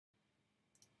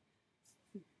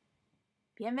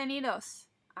Bienvenidos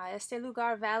a Este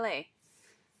Lugar, Vale.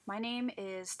 My name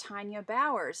is Tanya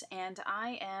Bowers, and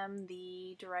I am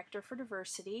the Director for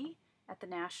Diversity at the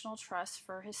National Trust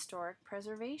for Historic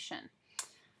Preservation.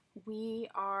 We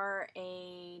are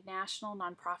a national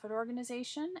nonprofit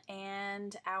organization,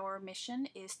 and our mission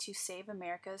is to save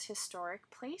America's historic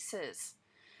places.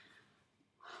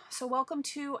 So welcome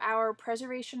to our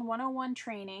Preservation 101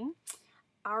 training.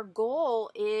 Our goal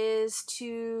is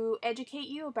to educate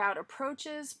you about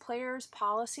approaches, players,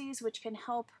 policies which can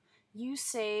help you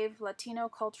save Latino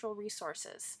cultural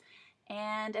resources.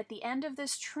 And at the end of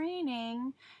this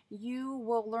training, you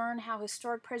will learn how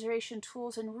historic preservation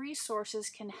tools and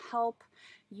resources can help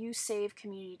you save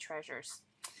community treasures.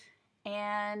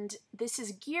 And this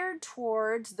is geared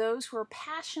towards those who are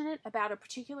passionate about a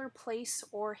particular place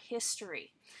or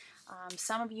history.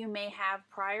 Some of you may have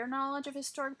prior knowledge of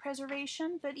historic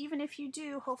preservation, but even if you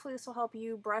do, hopefully this will help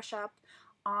you brush up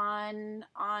on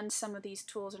some of these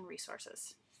tools and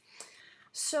resources.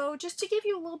 So just to give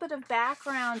you a little bit of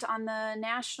background on the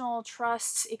National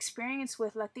Trust's experience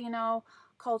with Latino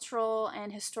cultural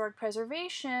and historic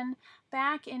preservation,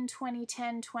 back in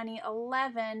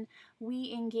 2010-2011,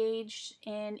 we engaged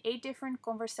in 8 different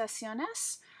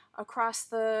conversaciones across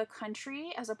the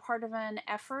country as a part of an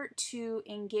effort to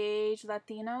engage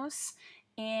Latinos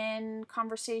in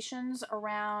conversations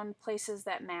around places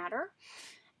that matter.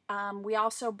 We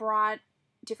also brought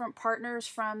different partners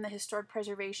from the historic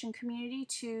preservation community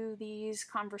to these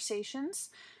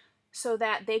conversations so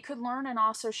that they could learn and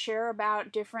also share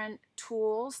about different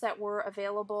tools that were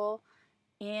available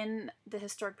in the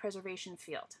historic preservation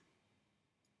field.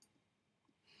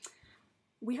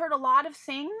 We heard a lot of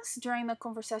things during the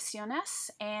conversaciones,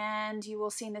 and you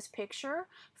will see in this picture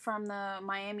from the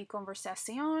Miami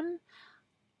Conversación,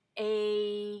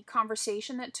 a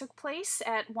conversation that took place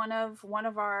at one of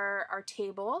our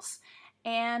tables.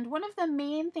 And one of the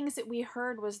main things that we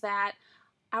heard was that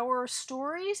our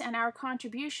stories and our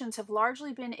contributions have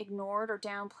largely been ignored or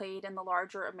downplayed in the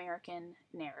larger American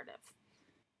narrative.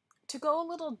 To go a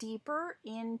little deeper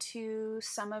into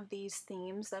some of these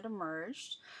themes that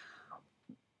emerged,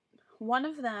 one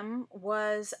of them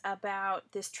was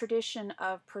about this tradition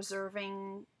of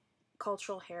preserving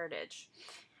cultural heritage.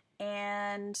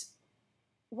 And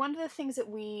one of the things that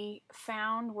we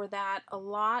found were that a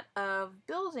lot of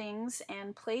buildings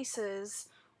and places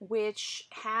which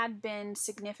had been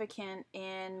significant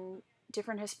in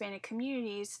different Hispanic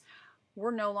communities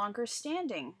were no longer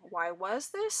standing. Why was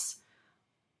this?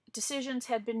 Decisions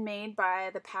had been made by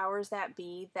the powers that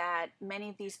be that many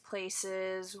of these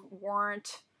places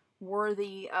weren't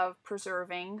worthy of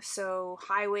preserving, so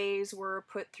highways were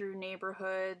put through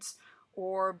neighborhoods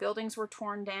or buildings were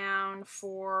torn down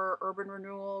for urban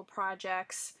renewal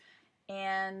projects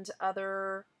and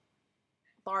other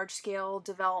large-scale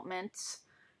developments.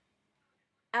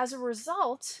 As a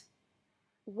result,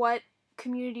 what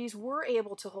communities were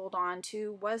able to hold on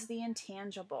to was the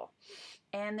intangible.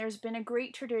 And there's been a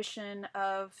great tradition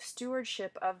of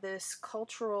stewardship of this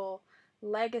cultural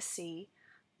legacy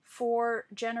for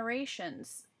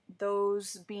generations,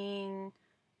 those being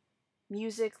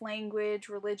music, language,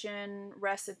 religion,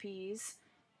 recipes,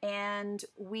 and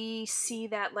we see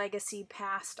that legacy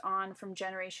passed on from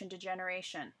generation to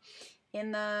generation.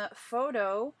 In the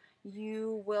photo,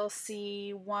 you will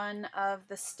see one of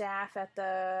the staff at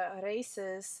the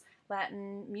Races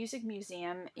Latin Music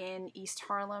Museum in East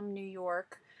Harlem, New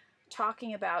York,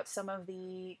 talking about some of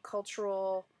the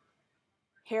cultural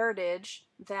heritage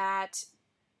that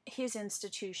his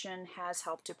institution has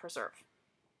helped to preserve.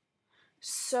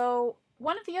 So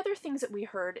one of the other things that we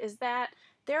heard is that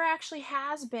there actually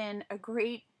has been a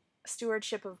great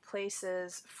stewardship of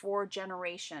places for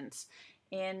generations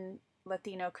in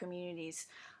Latino communities.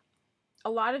 A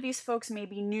lot of these folks may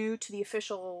be new to the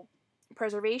official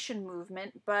preservation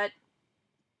movement, but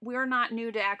we're not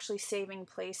new to actually saving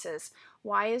places.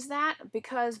 Why is that?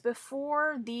 Because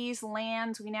before these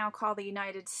lands we now call the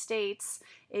United States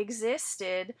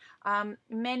existed,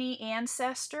 many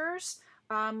ancestors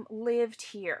lived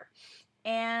here.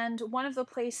 And one of the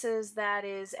places that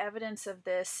is evidence of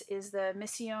this is the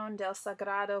Misión del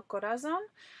Sagrado Corazón,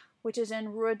 which is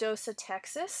in Ruidosa,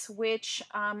 Texas, which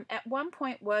at one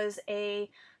point was a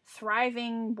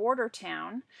thriving border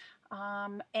town.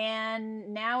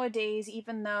 And nowadays,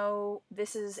 even though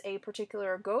this is a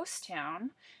particular ghost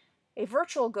town, a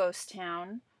virtual ghost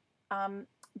town,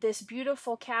 this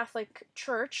beautiful Catholic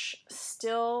church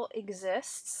still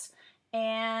exists.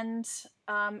 And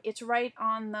it's right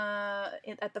on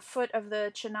at the foot of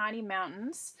the Chinati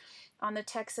Mountains on the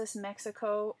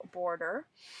Texas-Mexico border.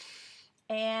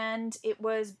 and it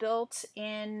was built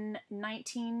in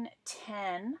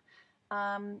 1910.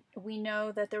 We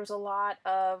know that there was a lot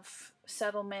of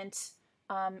settlement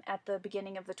at the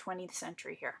beginning of the 20th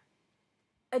century here.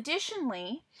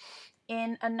 Additionally,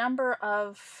 in a number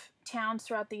of towns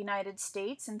throughout the United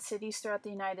States and cities throughout the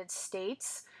United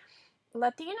States,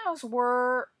 Latinos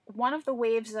were one of the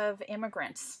waves of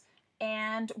immigrants,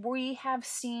 and we have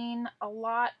seen a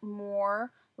lot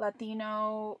more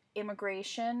Latino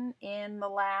immigration in the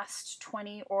last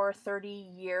 20 or 30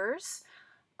 years.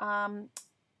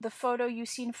 The photo you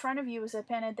see in front of you is a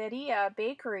panaderia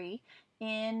bakery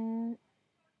in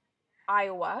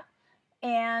Iowa,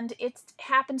 and it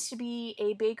happens to be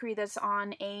a bakery that's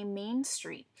on a main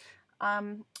street.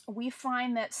 We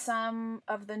find that some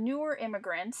of the newer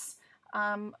immigrants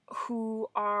who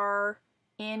are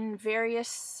in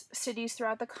various cities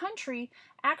throughout the country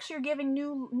actually are giving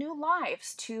new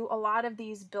lives to a lot of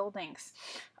these buildings.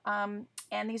 And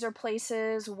these are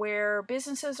places where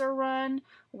businesses are run,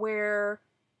 where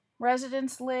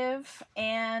residents live,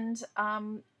 and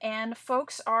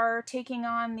folks are taking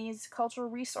on these cultural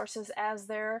resources as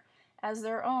their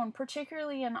own,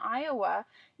 particularly in Iowa.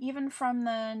 Even from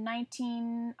the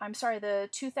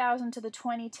 2000 to the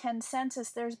 2010 census,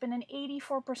 there's been an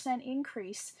 84%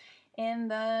 increase in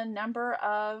the number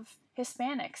of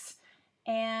Hispanics.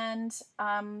 And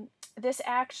this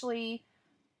actually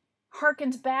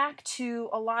harkens back to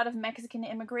a lot of Mexican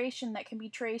immigration that can be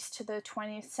traced to the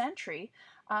 20th century.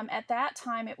 At that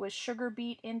time, it was sugar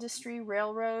beet industry,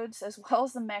 railroads, as well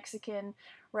as the Mexican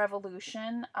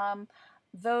Revolution.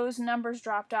 Those numbers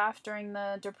dropped off during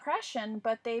the Depression,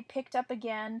 but they picked up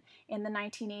again in the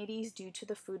 1980s due to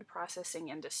the food processing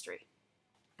industry.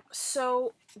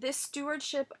 So this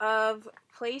stewardship of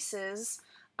places,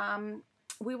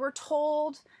 we were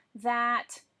told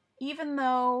that even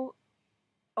though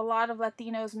a lot of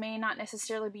Latinos may not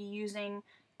necessarily be using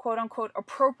quote-unquote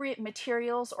appropriate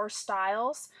materials or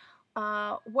styles,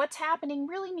 what's happening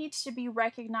really needs to be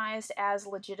recognized as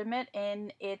legitimate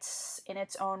in its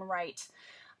own right.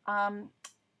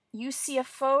 You see a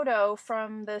photo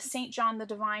from the St. John the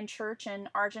Divine Church in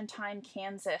Argentine,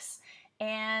 Kansas,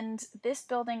 and this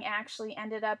building actually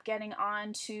ended up getting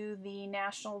onto the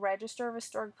National Register of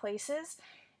Historic Places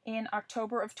in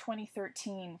October of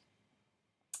 2013.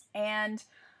 And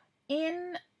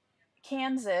in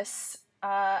Kansas,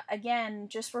 again,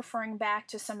 just referring back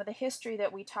to some of the history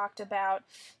that we talked about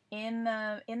in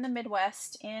the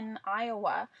Midwest, in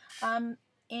Iowa,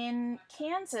 in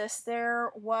Kansas,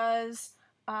 there was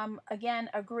again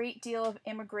a great deal of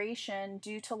immigration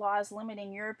due to laws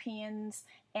limiting Europeans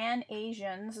and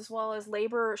Asians, as well as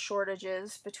labor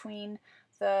shortages between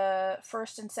the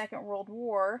First and Second World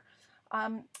War.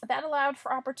 That allowed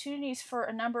for opportunities for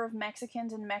a number of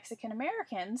Mexicans and Mexican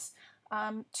Americans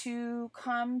to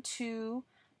come to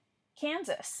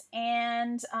Kansas.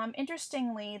 And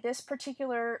interestingly, this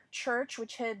particular church,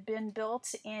 which had been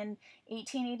built in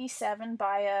 1887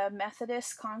 by a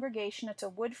Methodist congregation, it's a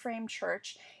wood frame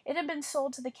church, it had been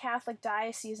sold to the Catholic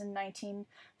Diocese in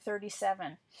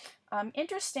 1937.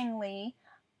 Interestingly,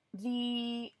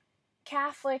 the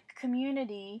Catholic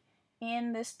community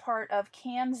in this part of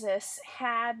Kansas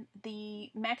had the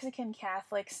Mexican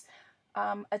Catholics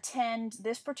attend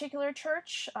this particular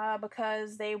church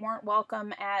because they weren't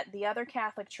welcome at the other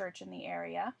Catholic church in the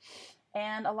area.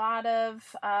 And a lot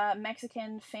of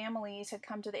Mexican families had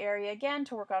come to the area again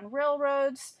to work on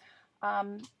railroads,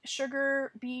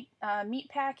 sugar beet meat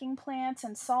packing plants,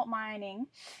 and salt mining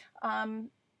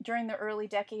during the early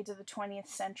decades of the 20th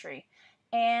century.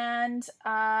 And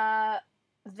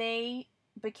they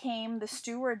became the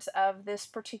stewards of this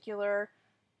particular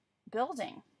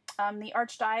building. The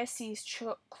Archdiocese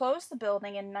closed the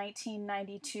building in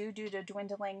 1992 due to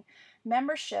dwindling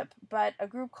membership, but a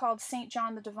group called St.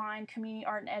 John the Divine Community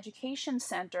Art and Education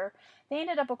Center, they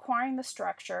ended up acquiring the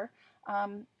structure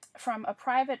from a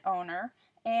private owner,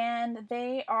 and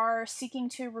they are seeking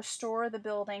to restore the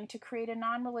building to create a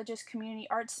non-religious community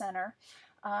arts center,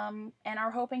 and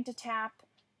are hoping to tap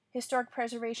historic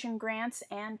preservation grants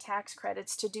and tax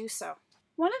credits to do so.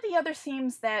 One of the other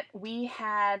themes that we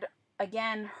had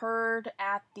again heard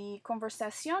at the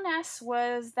Conversaciones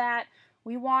was that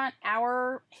we want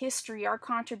our history, our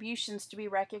contributions to be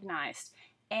recognized.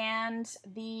 And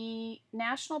the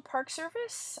National Park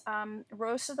Service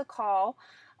rose to the call.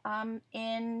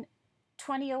 In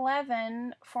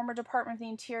 2011, former Department of the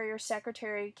Interior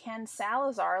Secretary Ken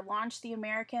Salazar launched the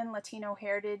American Latino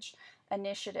Heritage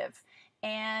Initiative.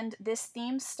 And this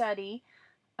theme study,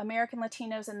 American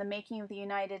Latinos in the Making of the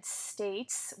United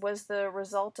States, was the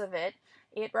result of it.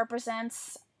 It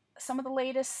represents some of the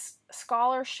latest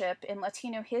scholarship in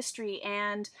Latino history,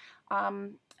 and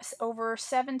over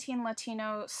 17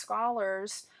 Latino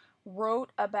scholars wrote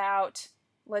about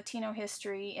Latino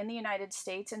history in the United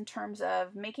States in terms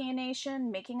of making a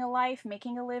nation, making a life,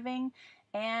 making a living,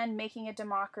 and making a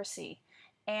democracy.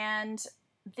 And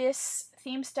this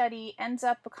theme study ends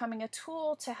up becoming a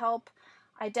tool to help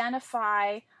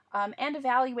identify and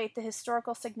evaluate the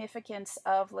historical significance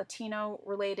of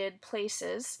Latino-related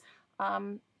places,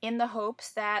 in the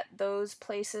hopes that those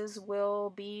places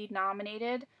will be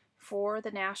nominated for the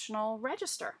National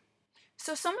Register.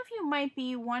 So some of you might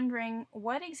be wondering,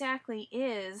 what exactly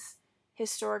is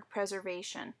historic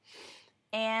preservation?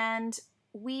 And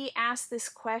we asked this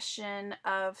question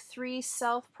of 3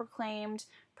 self-proclaimed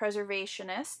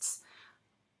preservationists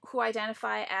who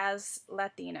identify as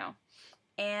Latino.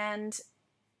 And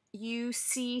you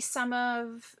see some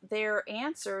of their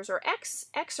answers, or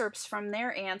excerpts from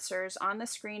their answers, on the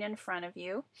screen in front of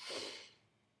you.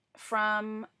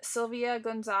 From Sylvia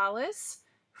Gonzalez,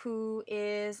 who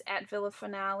is at Villa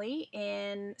Finale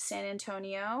in San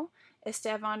Antonio;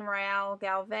 Esteban Real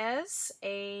Galvez,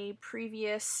 a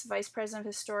previous Vice President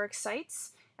of Historic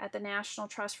Sites at the National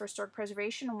Trust for Historic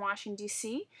Preservation in Washington,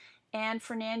 D.C., and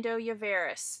Fernando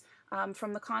Llaveras,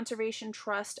 from the Conservation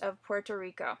Trust of Puerto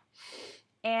Rico.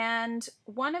 And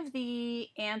one of the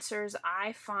answers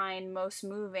I find most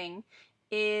moving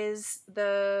is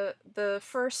the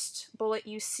first bullet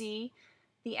you see: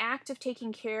 the act of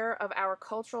taking care of our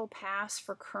cultural past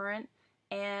for current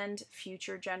and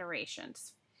future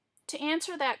generations. To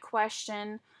answer that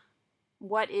question,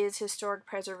 what is historic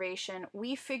preservation,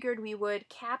 we figured we would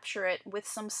capture it with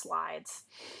some slides.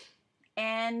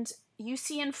 And you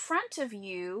see in front of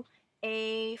you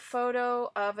a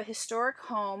photo of a historic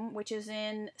home, which is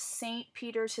in St.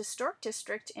 Peter's Historic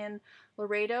District in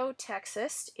Laredo,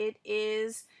 Texas. It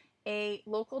is a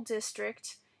local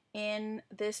district in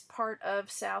this part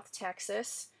of South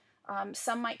Texas.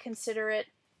 Some might consider it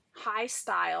high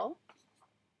style.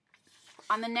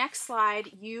 On the next slide,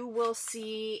 you will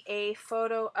see a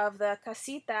photo of the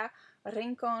Casita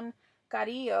Rincon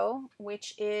Carrillo,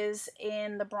 which is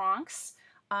in the Bronx.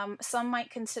 Some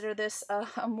might consider this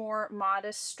a more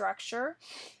modest structure.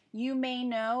 You may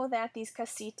know that these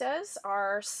casitas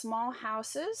are small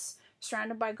houses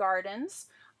surrounded by gardens.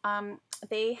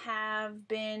 They have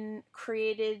been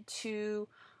created to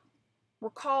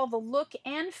recall the look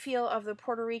and feel of the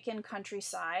Puerto Rican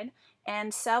countryside,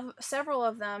 and several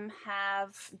of them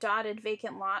have dotted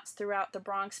vacant lots throughout the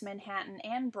Bronx, Manhattan,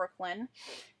 and Brooklyn.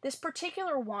 This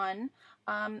particular one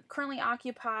currently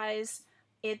occupies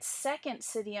its second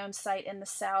city-owned site in the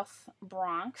South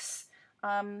Bronx,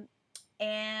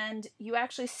 and you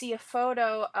actually see a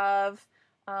photo of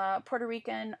Puerto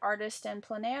Rican artist and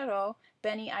planero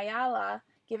Benny Ayala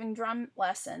giving drum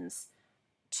lessons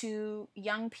to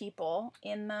young people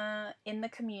in the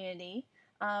community.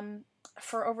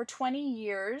 For over 20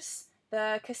 years,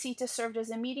 the casita served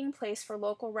as a meeting place for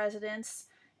local residents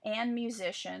and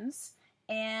musicians,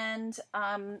 and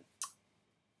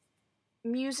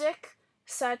music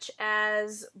such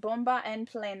as bomba en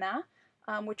plena,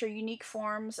 which are unique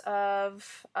forms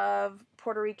of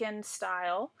Puerto Rican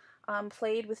style,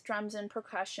 played with drums and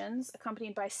percussions,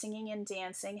 accompanied by singing and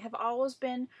dancing, have always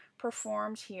been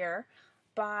performed here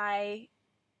by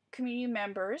community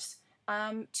members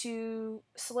to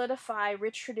solidify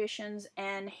rich traditions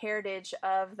and heritage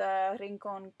of the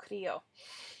Rincon Criollo.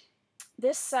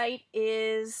 This site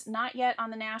is not yet on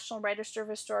the National Register of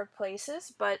Historic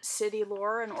Places, but City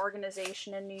Lore, an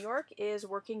organization in New York, is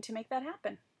working to make that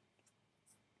happen.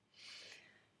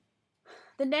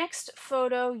 The next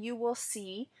photo you will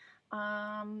see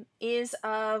is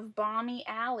of Balmy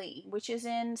Alley, which is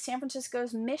in San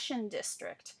Francisco's Mission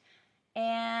District.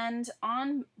 And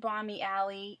on Balmy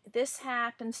Alley, this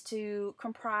happens to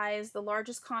comprise the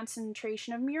largest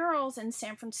concentration of murals in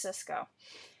San Francisco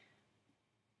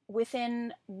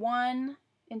within one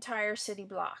entire city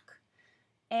block.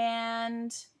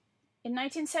 And in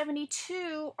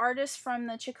 1972, artists from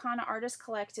the Chicana artist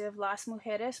collective Las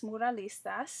Mujeres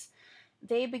Muralistas,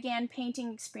 they began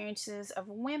painting experiences of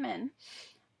women.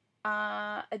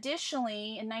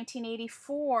 Additionally, in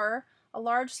 1984, a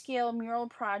large-scale mural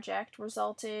project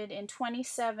resulted in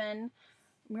 27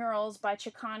 murals by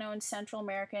Chicano and Central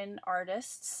American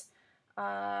artists,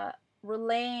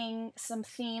 relaying some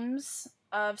themes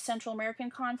of Central American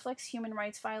conflicts, human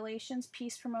rights violations,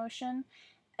 peace promotion,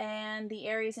 and the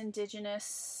area's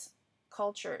indigenous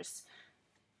cultures.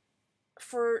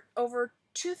 For over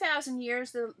 2,000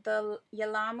 years, the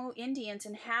Yalamu Indians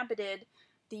inhabited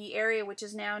the area which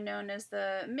is now known as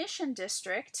the Mission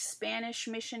District. Spanish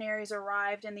missionaries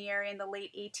arrived in the area in the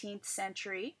late 18th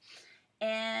century.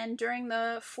 And during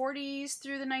the 40s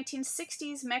through the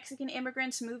 1960s, Mexican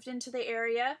immigrants moved into the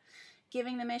area,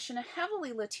 giving the mission a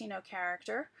heavily Latino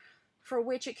character, for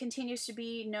which it continues to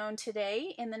be known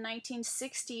today. In the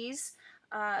 1960s,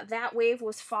 that wave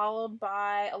was followed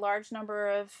by a large number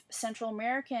of Central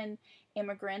American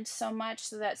immigrants, so much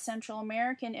so that Central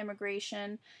American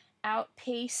immigration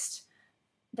outpaced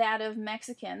that of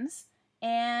Mexicans.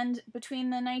 And between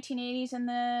the 1980s and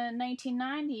the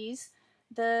 1990s,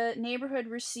 the neighborhood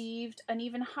received an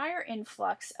even higher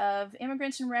influx of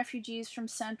immigrants and refugees from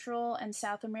Central and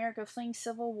South America fleeing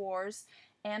civil wars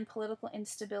and political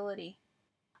instability.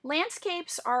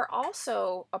 Landscapes are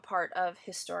also a part of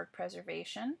historic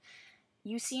preservation.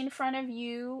 You see in front of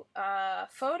you a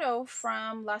photo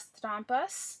from Las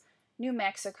Trampas, New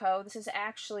Mexico. This is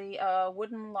actually a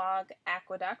wooden log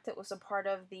aqueduct that was a part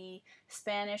of the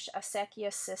Spanish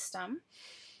acequia system.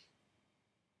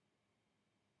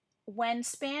 When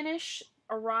Spanish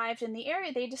arrived in the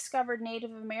area, they discovered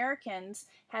Native Americans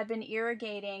had been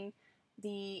irrigating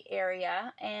the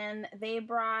area, and they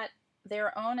brought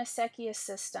their own acequia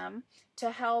system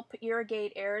to help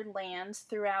irrigate arid lands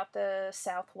throughout the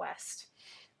Southwest.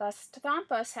 Las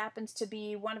Trampas happens to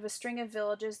be one of a string of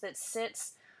villages that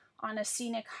sits on a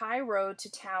scenic high road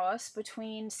to Taos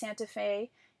between Santa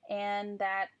Fe and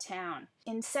that town.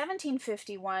 In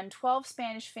 1751, 12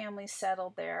 Spanish families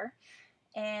settled there,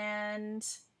 and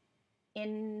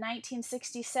in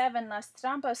 1967, Las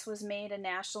Trampas was made a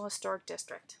National Historic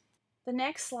District. The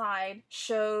next slide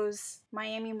shows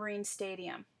Miami Marine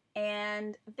Stadium,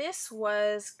 and this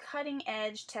was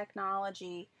cutting-edge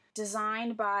technology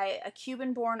designed by a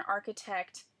Cuban-born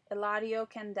architect,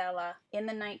 Eladio Candela, in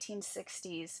the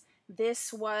 1960s.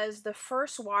 This was the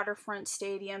first waterfront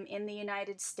stadium in the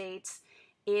United States.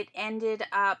 It ended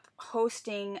up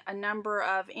hosting a number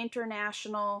of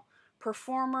international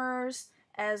performers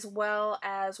as well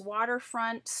as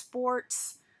waterfront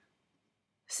sports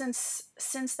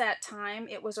since that time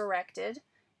it was erected,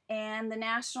 and the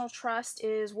National Trust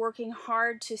is working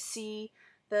hard to see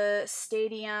the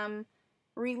stadium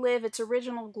relive its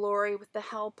original glory with the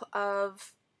help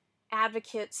of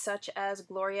advocates such as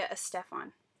Gloria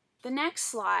Estefan. The next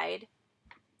slide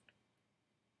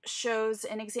shows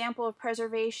an example of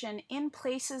preservation in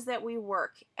places that we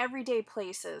work, everyday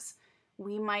places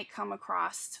we might come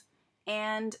across.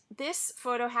 And this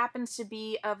photo happens to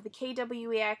be of the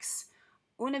KWEX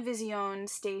Univision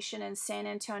station in San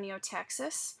Antonio,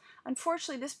 Texas.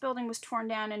 Unfortunately, this building was torn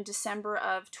down in December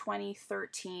of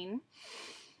 2013.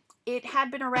 It had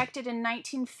been erected in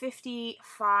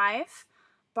 1955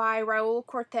 by Raul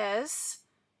Cortez.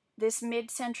 This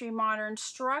mid-century modern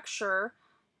structure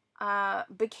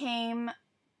became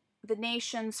the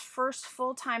nation's first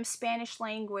full-time Spanish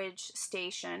language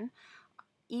station.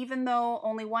 Even though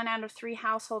only 1 out of 3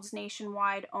 households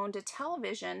nationwide owned a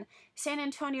television, San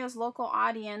Antonio's local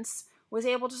audience was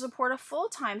able to support a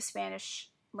full-time Spanish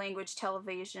language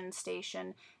television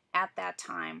station at that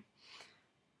time.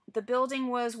 The building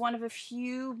was one of a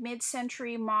few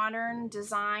mid-century modern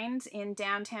designs in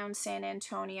downtown San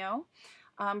Antonio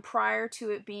prior to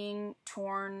it being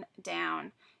torn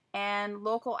down. And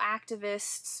local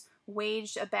activists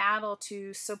waged a battle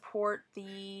to support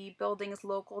the building's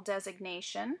local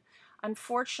designation.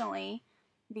 Unfortunately,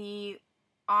 the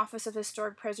Office of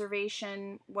Historic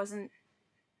Preservation wasn't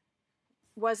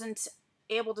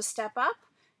able to step up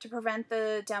to prevent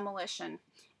the demolition,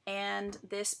 and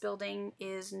this building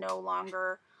is no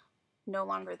longer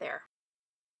there.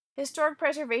 Historic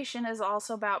preservation is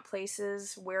also about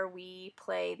places where we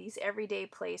play, these everyday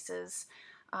places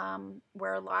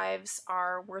where lives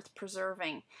are worth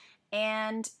preserving.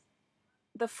 And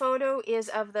the photo is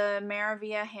of the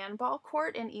Maravilla Handball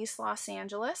Court in East Los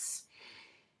Angeles.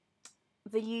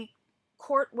 The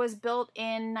court was built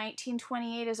in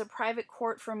 1928 as a private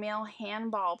court for male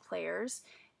handball players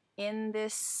in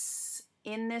this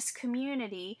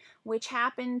community, which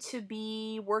happened to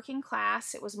be working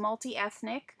class. It was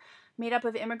multi-ethnic, made up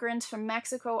of immigrants from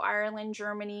Mexico, Ireland,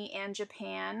 Germany, and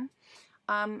Japan.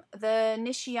 The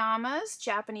Nishiyamas,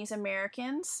 Japanese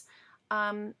Americans,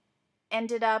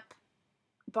 ended up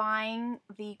buying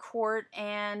the court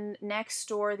and next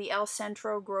door the El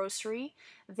Centro grocery.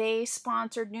 They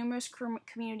sponsored numerous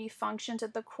community functions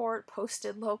at the court,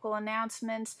 posted local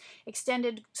announcements,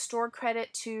 extended store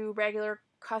credit to regular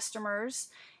customers,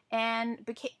 and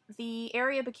the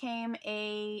area became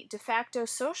a de facto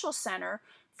social center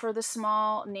for the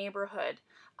small neighborhood,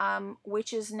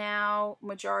 which is now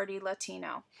majority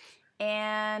Latino.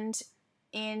 And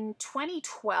in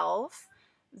 2012,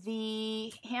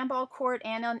 the handball court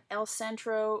and El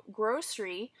Centro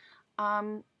grocery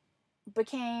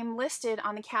became listed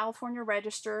on the California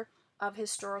Register of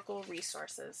Historical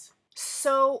Resources.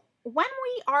 So when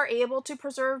we are able to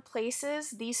preserve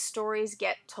places, these stories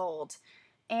get told.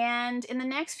 And in the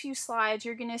next few slides,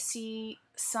 you're going to see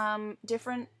some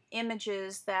different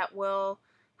images that will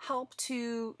help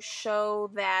to show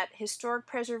that historic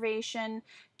preservation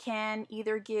can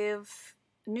either give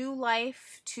new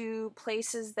life to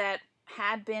places that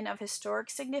had been of historic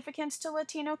significance to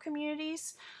Latino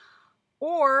communities,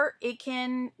 or it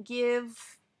can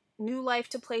give new life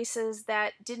to places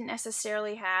that didn't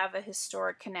necessarily have a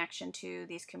historic connection to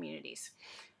these communities.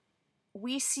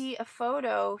 We see a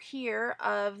photo here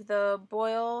of the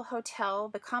Boyle Hotel,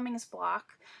 the Cummings Block.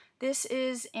 This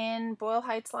is in Boyle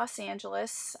Heights, Los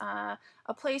Angeles, a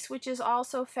place which is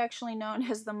also affectionately known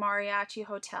as the Mariachi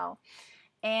Hotel.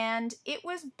 And it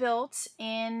was built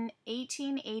in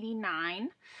 1889.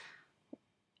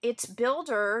 Its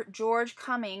builder, George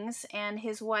Cummings, and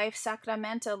his wife,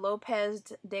 Sacramento Lopez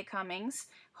de Cummings,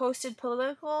 hosted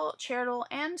political, charitable,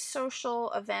 and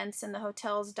social events in the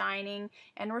hotel's dining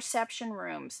and reception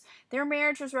rooms. Their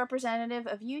marriage was representative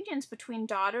of unions between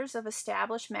daughters of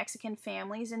established Mexican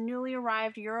families and newly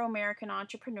arrived Euro-American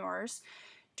entrepreneurs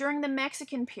during the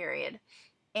Mexican period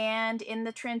and in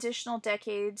the transitional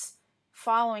decades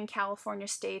following California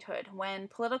statehood, when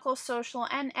political, social,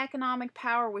 and economic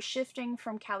power was shifting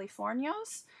from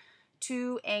Californios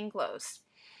to Anglos.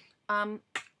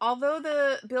 Although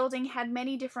the building had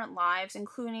many different lives,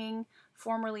 including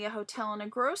formerly a hotel and a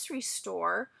grocery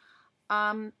store,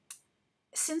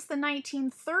 since the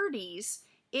 1930s,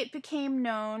 it became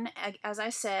known, as I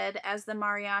said, as the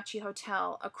Mariachi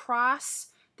Hotel. Across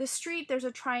the street, there's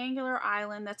a triangular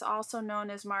island that's also known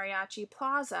as Mariachi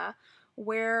Plaza,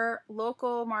 where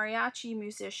local mariachi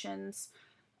musicians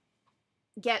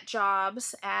get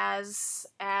jobs as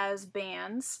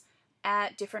bands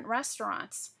at different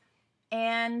restaurants.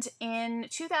 And in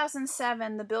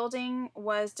 2007, the building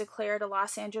was declared a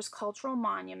Los Angeles Cultural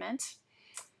Monument.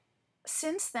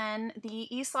 Since then, the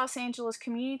East Los Angeles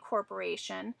Community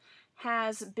Corporation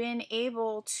has been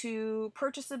able to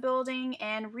purchase the building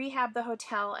and rehab the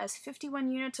hotel as 51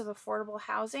 units of affordable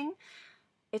housing.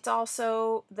 It's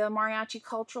also the Mariachi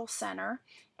Cultural Center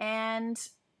and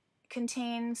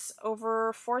contains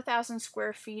over 4,000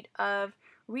 square feet of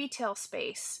retail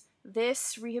space.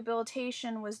 This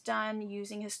rehabilitation was done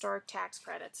using historic tax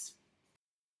credits.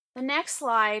 The next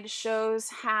slide shows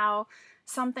how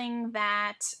something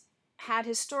that had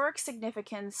historic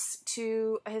significance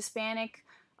to a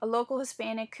local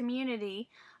Hispanic community,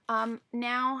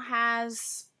 now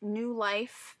has new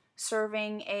life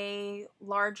serving a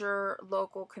larger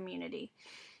local community.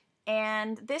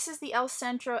 And this is the El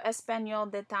Centro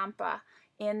Español de Tampa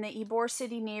in the Ybor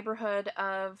City neighborhood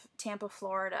of Tampa,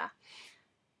 Florida.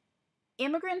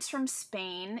 Immigrants from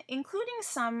Spain, including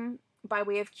some by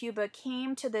way of Cuba,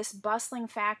 came to this bustling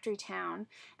factory town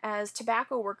as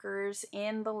tobacco workers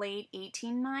in the late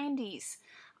 1890s.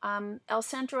 El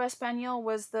Centro Español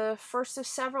was the first of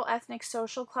several ethnic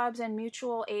social clubs and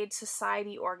mutual aid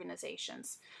society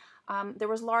organizations. There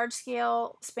was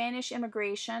large-scale Spanish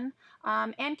immigration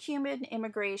and Cuban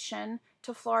immigration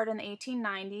to Florida in the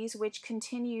 1890s, which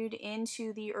continued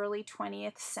into the early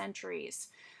 20th centuries.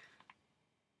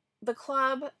 The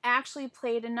club actually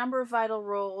played a number of vital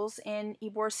roles in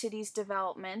Ybor City's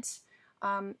development.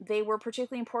 They were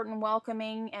particularly important in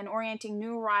welcoming and orienting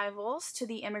new arrivals to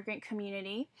the immigrant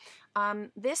community.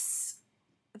 This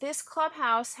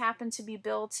clubhouse happened to be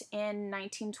built in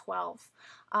 1912.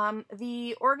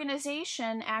 The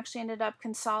organization actually ended up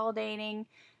consolidating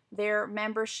their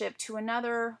membership to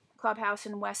another clubhouse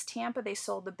in West Tampa. They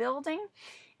sold the building.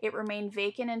 It remained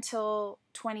vacant until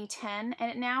 2010,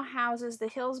 and it now houses the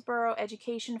Hillsborough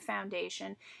Education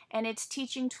Foundation and its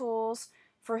Teaching Tools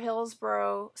for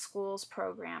Hillsborough Schools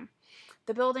program.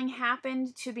 The building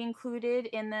happened to be included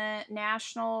in the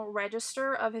National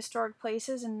Register of Historic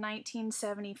Places in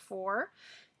 1974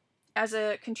 as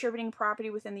a contributing property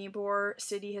within the Ybor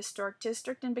City Historic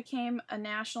District and became a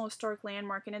National Historic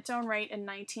Landmark in its own right in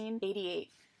 1988.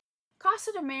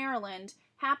 Casa de Maryland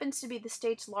happens to be the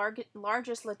state's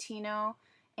largest Latino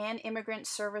and immigrant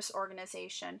service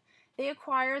organization. They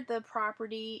acquired the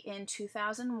property in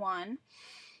 2001,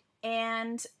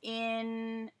 and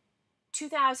in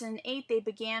 2008 they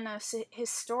began a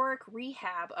historic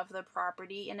rehab of the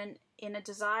property in a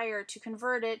desire to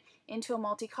convert it into a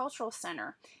multicultural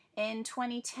center. In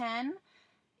 2010,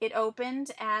 it opened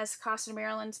as Casa de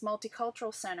Maryland's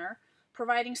Multicultural Center,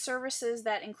 providing services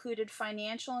that included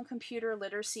financial and computer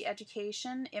literacy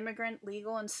education, immigrant,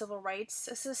 legal, and civil rights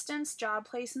assistance, job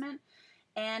placement,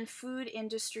 and food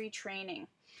industry training.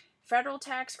 Federal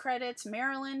tax credits,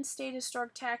 Maryland state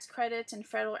historic tax credits, and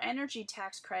federal energy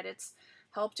tax credits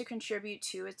helped to contribute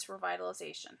to its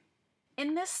revitalization.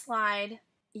 In this slide,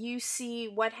 you see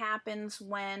what happens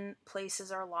when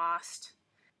places are lost.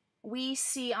 We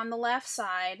see on the left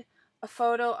side a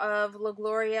photo of La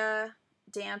Gloria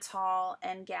Dance Hall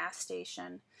and gas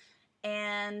station.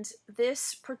 And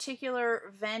this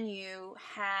particular venue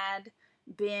had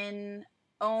been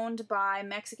owned by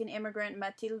Mexican immigrant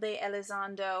Matilde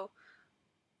Elizondo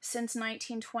since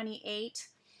 1928.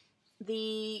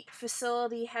 The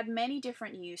facility had many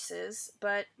different uses,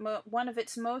 but one of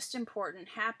its most important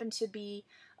happened to be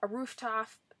a rooftop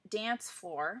dance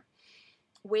floor,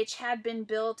 which had been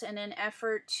built in an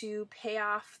effort to pay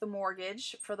off the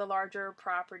mortgage for the larger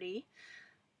property.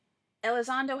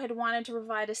 Elizondo had wanted to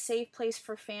provide a safe place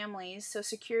for families, so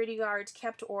security guards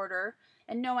kept order,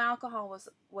 and no alcohol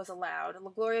was allowed. La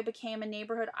Gloria became a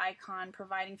neighborhood icon,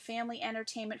 providing family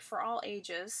entertainment for all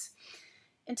ages,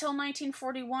 until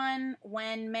 1941,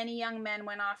 when many young men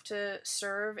went off to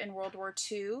serve in World War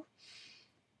II.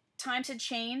 Times had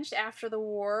changed after the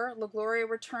war. La Gloria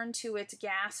returned to its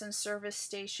gas and service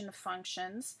station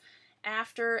functions.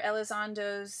 After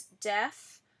Elizondo's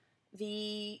death,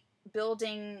 the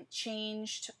building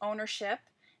changed ownership,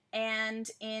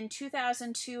 and in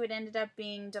 2002 it ended up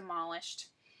being demolished.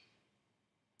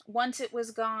 Once it was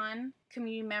gone,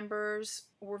 community members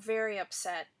were very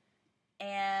upset,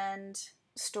 and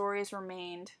stories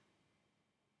remained.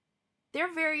 There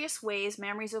are various ways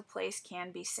memories of place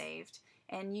can be saved,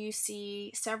 and you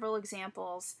see several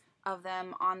examples of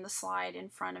them on the slide in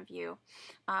front of you.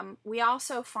 We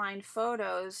also find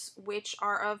photos which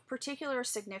are of particular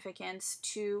significance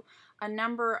to a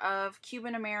number of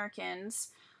Cuban Americans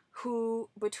who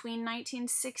between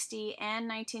 1960 and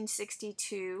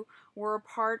 1962 were a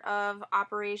part of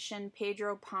Operation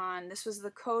Pedro Pan. This was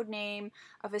the code name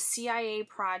of a CIA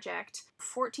project.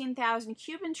 14,000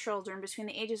 Cuban children between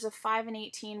the ages of 5 and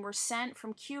 18 were sent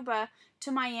from Cuba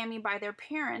to Miami by their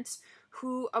parents,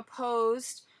 who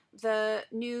opposed the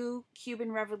new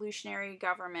Cuban revolutionary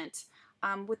government.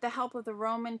 With the help of the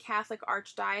Roman Catholic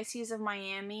Archdiocese of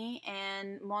Miami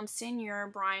and Monsignor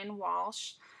Brian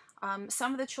Walsh,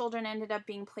 some of the children ended up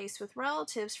being placed with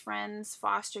relatives, friends,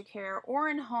 foster care, or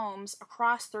in homes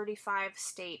across 35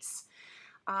 states.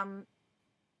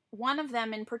 One of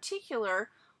them in particular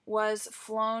was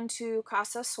flown to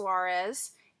Casa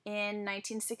Suarez in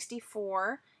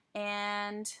 1964,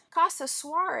 and Casa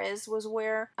Suarez was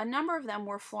where a number of them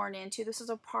were flown into. This was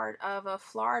a part of a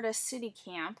Florida city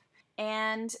camp,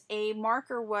 and a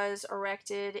marker was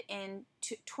erected in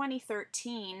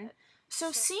 2013.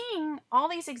 So seeing all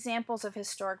these examples of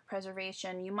historic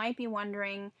preservation, you might be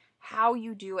wondering how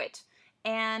you do it.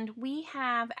 And we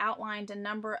have outlined a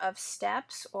number of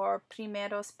steps, or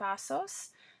primeros pasos,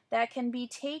 that can be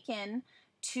taken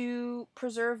to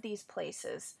preserve these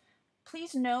places.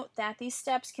 Please note that these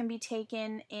steps can be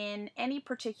taken in any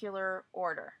particular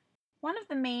order. One of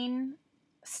the main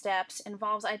steps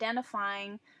involves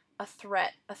identifying a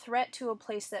threat to a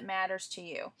place that matters to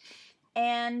you.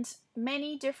 And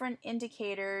many different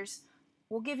indicators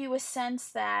will give you a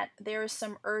sense that there is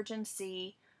some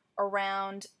urgency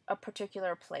around a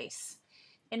particular place.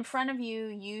 In front of you,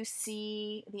 you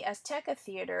see the Azteca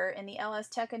Theater in the El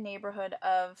Azteca neighborhood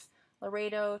of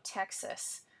Laredo,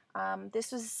 Texas.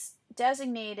 This was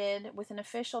designated with an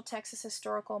official Texas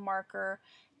historical marker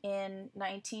in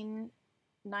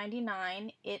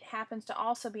 1999. It happens to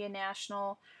also be a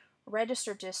national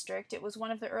register district. It was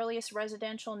one of the earliest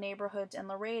residential neighborhoods in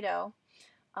Laredo.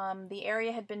 The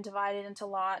area had been divided into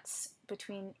lots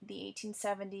between the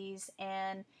 1870s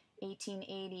and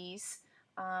 1880s.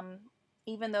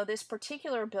 Even though this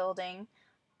particular building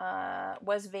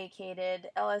was vacated,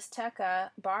 El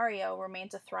Azteca Barrio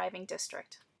remains a thriving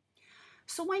district.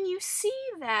 So when you see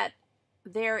that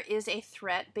there is a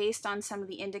threat based on some of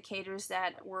the indicators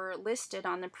that were listed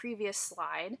on the previous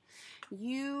slide,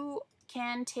 you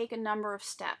can take a number of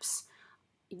steps.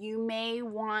 You may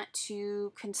want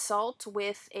to consult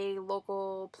with a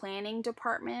local planning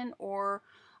department or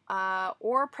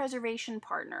preservation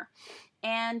partner.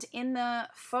 And in the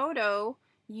photo,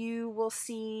 you will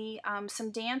see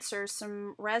some dancers,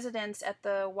 some residents at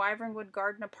the Wyvernwood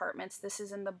Garden Apartments. This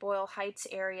is in the Boyle Heights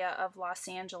area of Los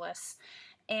Angeles.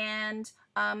 And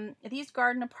these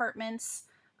garden apartments,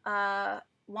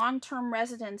 long-term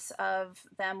residents of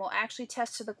them will actually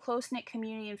attest to the close-knit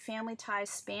community and family ties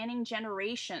spanning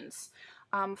generations,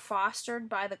 fostered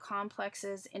by the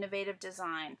complex's innovative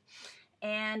design.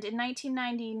 And in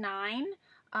 1999,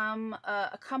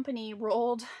 a company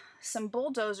rolled some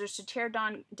bulldozers to tear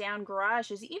down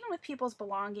garages, even with people's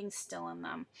belongings still in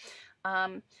them.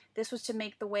 This was to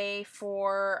make the way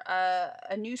for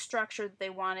a new structure that they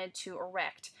wanted to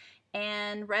erect.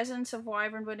 And residents of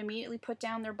Wyvern would immediately put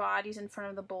down their bodies in front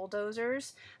of the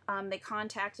bulldozers. They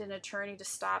contacted an attorney to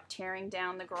stop tearing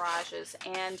down the garages,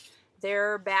 and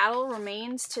their battle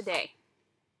remains today.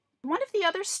 One of the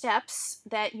other steps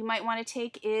that you might want to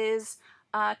take is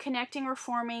connecting or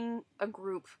forming a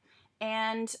group.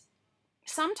 And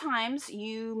sometimes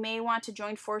you may want to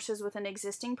join forces with an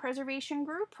existing preservation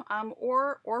group,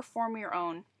 or form your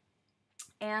own.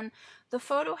 And the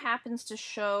photo happens to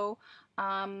show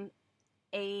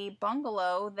a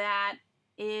bungalow that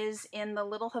is in the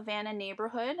Little Havana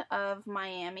neighborhood of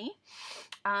Miami.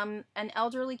 An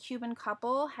elderly Cuban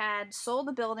couple had sold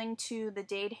the building to the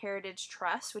Dade Heritage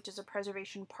Trust, which is a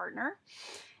preservation partner.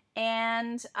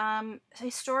 And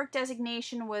historic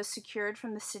designation was secured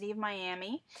from the city of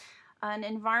Miami. An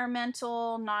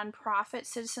environmental nonprofit,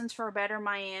 Citizens for a Better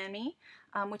Miami,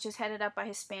 which is headed up by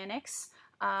Hispanics,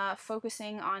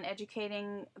 focusing on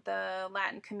educating the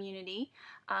Latin community.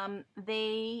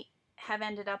 They have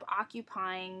ended up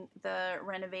occupying the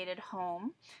renovated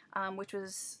home, which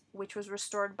was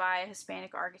restored by a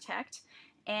Hispanic architect.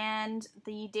 And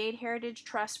the Dade Heritage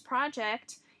Trust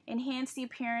project enhanced the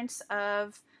appearance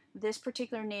of this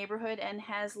particular neighborhood and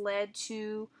has led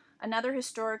to another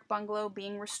historic bungalow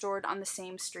being restored on the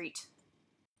same street.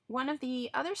 One of the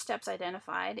other steps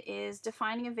identified is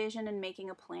defining a vision and making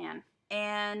a plan.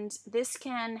 And this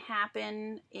can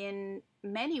happen in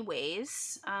many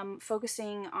ways,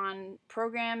 focusing on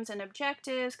programs and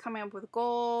objectives, coming up with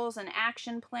goals, an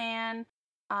action plan,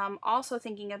 also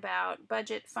thinking about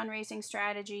budget, fundraising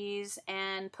strategies,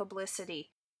 and publicity.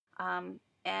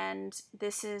 And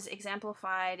this is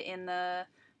exemplified in the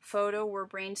photo where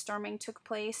brainstorming took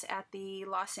place at the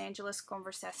Los Angeles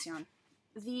Conversación.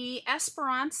 The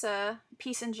Esperanza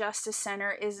Peace and Justice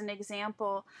Center is an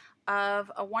example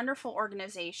of a wonderful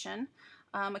organization,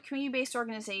 a community-based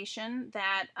organization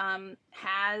that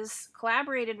has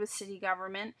collaborated with city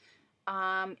government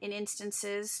in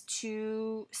instances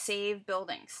to save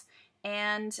buildings.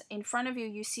 And in front of you,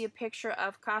 you see a picture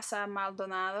of Casa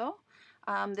Maldonado.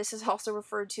 This is also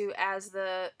referred to as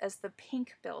the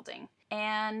pink building.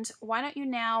 And why don't you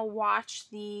now watch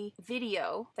the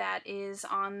video that is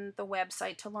on the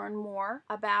website to learn more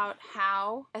about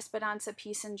how Esperanza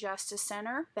Peace and Justice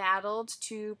Center battled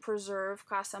to preserve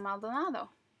Casa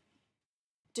Maldonado.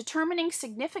 Determining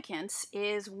significance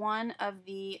is one of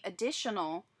the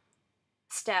additional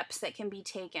steps that can be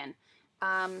taken.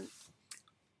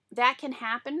 That can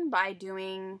happen by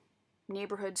doing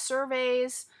neighborhood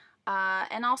surveys,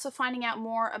 and also finding out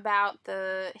more about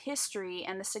the history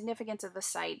and the significance of the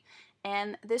site.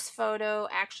 And this photo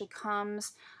actually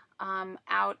comes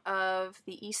out of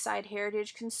the Eastside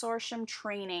Heritage Consortium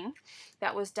training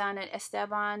that was done at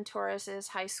Esteban Torres's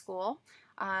high school,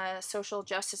 Social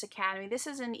Justice Academy. This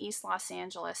is in East Los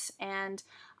Angeles, and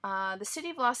the city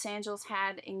of Los Angeles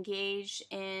had engaged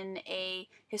in a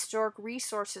historic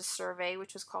resources survey,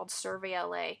 which was called Survey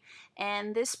LA.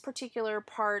 And this particular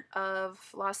part of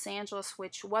Los Angeles,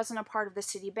 which wasn't a part of the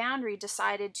city boundary,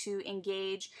 decided to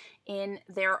engage in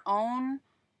their own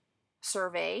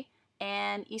survey.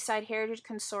 And Eastside Heritage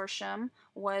Consortium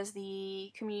was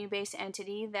the community-based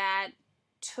entity that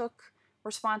took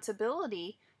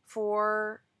responsibility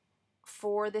for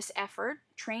this effort,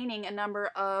 training a number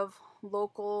of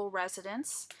local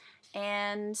residents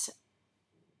and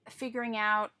figuring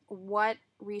out what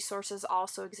resources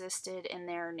also existed in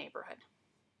their neighborhood.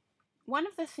 One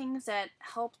of the things that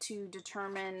help to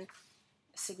determine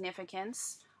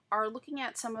significance are looking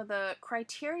at some of the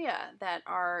criteria that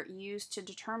are used to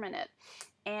determine it.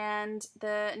 And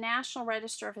the National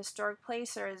Register of Historic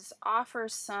Places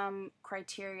offers some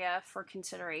criteria for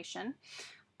consideration.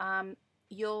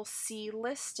 You'll see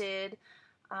listed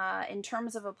in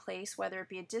terms of a place, whether it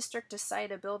be a district, a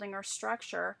site, a building, or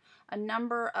structure, a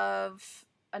number of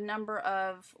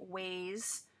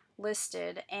ways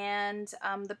listed. And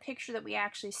the picture that we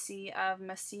actually see of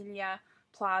Masilia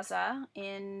Plaza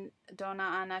in Dona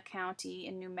Ana County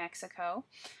in New Mexico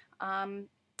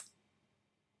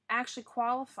actually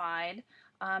qualified.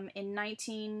 In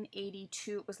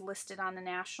 1982, it was listed on the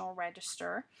National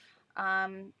Register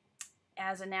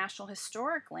as a National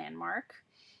Historic Landmark.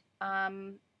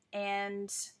 And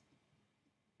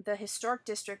the historic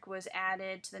district was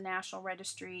added to the National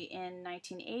Registry in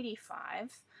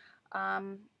 1985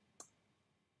 on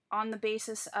the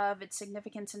basis of its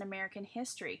significance in American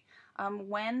history.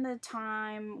 When the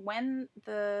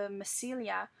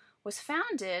Masilia was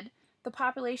founded, the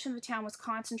population of the town was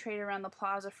concentrated around the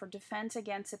plaza for defense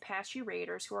against Apache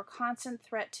raiders who were a constant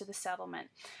threat to the settlement.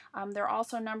 There are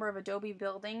also a number of adobe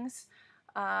buildings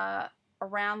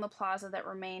around the plaza that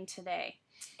remain today.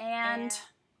 And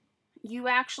you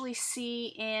actually see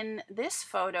in this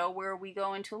photo where we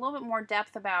go into a little bit more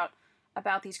depth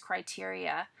about these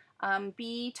criteria.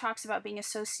 B talks about being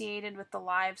associated with the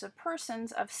lives of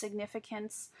persons of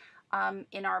significance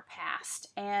in our past.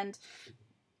 And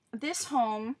this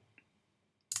home,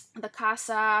 the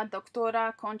Casa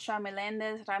Doctora Concha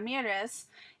Melendez Ramirez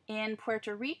in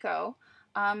Puerto Rico,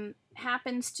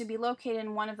 happens to be located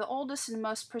in one of the oldest and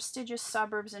most prestigious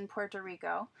suburbs in Puerto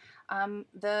Rico.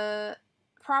 The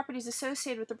property is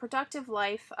associated with the productive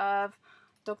life of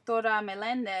Doctora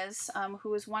Melendez, who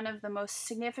was one of the most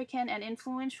significant and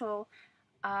influential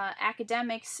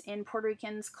academics in Puerto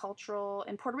Rico's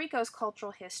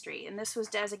cultural history, and this was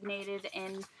designated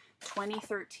in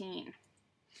 2013.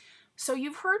 So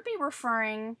you've heard me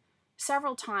referring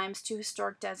several times to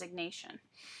historic designation,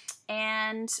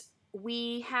 and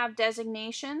we have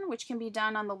designation which can be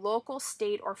done on the local,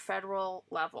 state, or federal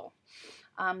level.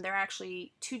 There are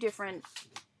actually two different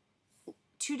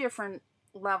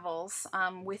levels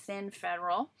within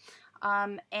federal.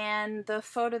 And the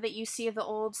photo that you see of the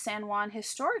old San Juan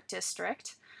Historic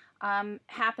District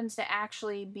happens to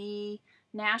actually be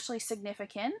nationally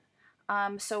significant.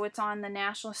 So it's on the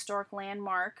National Historic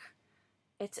Landmark.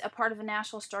 It's a part of the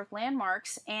National Historic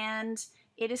Landmarks, and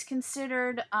it is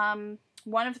considered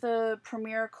one of the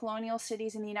premier colonial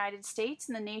cities in the United States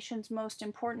and the nation's most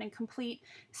important and complete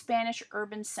Spanish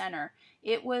urban center.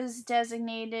 It was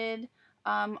designated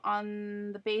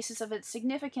on the basis of its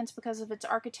significance because of its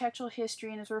architectural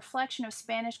history and as a reflection of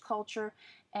Spanish culture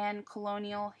and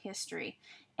colonial history.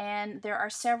 And there are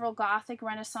several Gothic,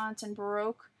 Renaissance, and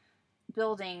Baroque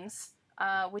buildings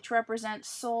which represent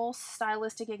sole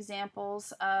stylistic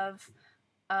examples of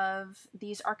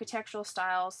these architectural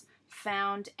styles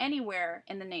found anywhere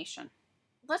in the nation.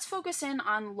 Let's focus in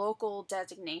on local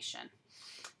designation.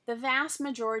 The vast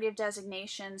majority of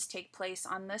designations take place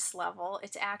on this level.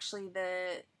 It's actually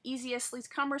the easiest, least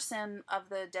cumbersome of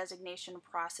the designation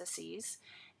processes,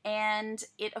 and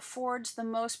it affords the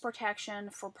most protection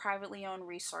for privately owned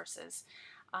resources.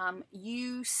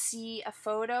 You see a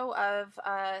photo of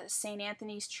St.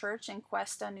 Anthony's Church in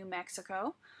Cuesta, New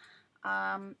Mexico,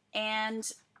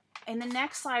 and in the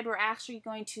next slide, we're actually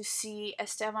going to see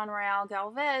Esteban Real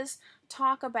Galvez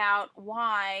talk about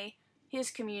why his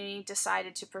community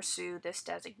decided to pursue this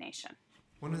designation.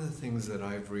 One of the things that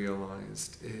I've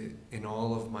realized in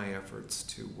all of my efforts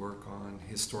to work on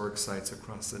historic sites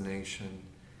across the nation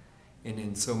and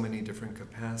in so many different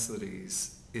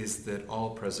capacities is that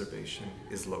all preservation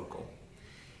is local.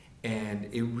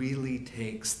 And it really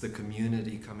takes the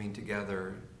community coming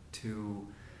together to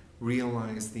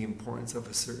realize the importance of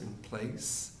a certain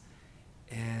place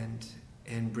and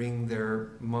bring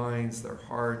their minds, their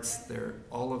hearts,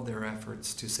 all of their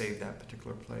efforts to save that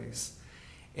particular place.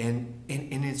 And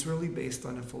it's really based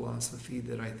on a philosophy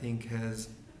that I think has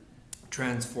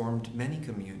transformed many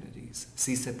communities.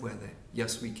 Si se puede,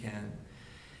 yes we can.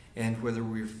 And whether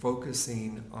we're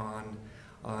focusing on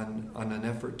an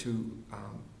effort to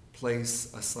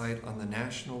place a site on the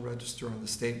national register, on the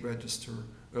state register,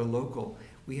 or local,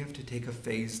 we have to take a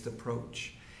phased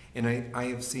approach. And I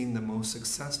have seen the most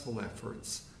successful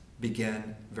efforts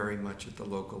begin very much at the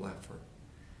local effort,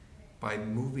 by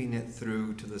moving it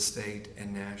through to the state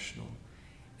and national.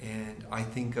 And I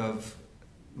think of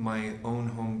my own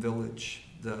home village,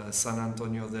 the San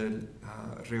Antonio del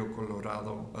Rio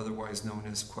Colorado, otherwise known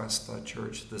as Cuesta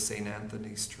Church, the St.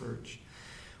 Anthony's Church.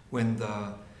 When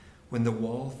the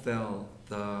wall fell,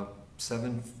 the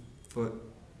 7-foot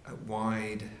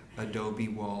wide adobe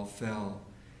wall fell,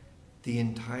 the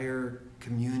entire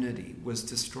community was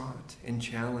distraught and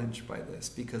challenged by this,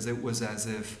 because it was as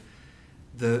if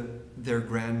their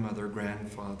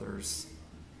grandfather's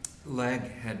leg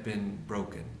had been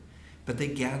broken. But they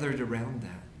gathered around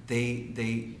that. They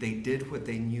did what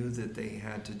they knew that they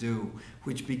had to do,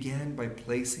 which began by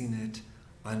placing it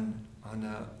on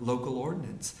a local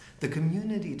ordinance. The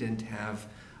community didn't have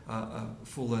a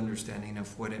full understanding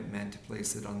of what it meant to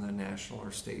place it on the national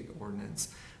or state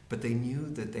ordinance, but they knew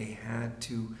that they had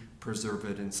to preserve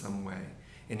it in some way.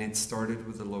 And it started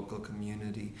with the local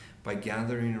community by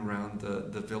gathering around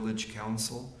the village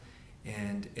council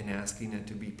and asking it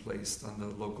to be placed on the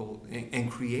local, and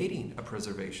creating a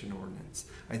preservation ordinance.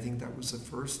 I think that was the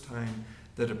first time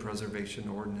that a preservation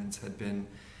ordinance had been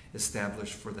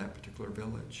established for that particular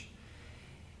village.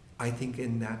 I think,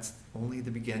 and that's only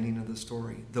the beginning of the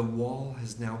story. The wall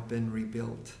has now been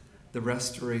rebuilt. the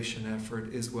restoration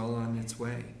effort is well on its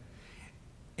way.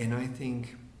 And I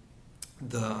think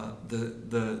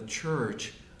the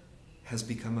church has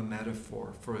become a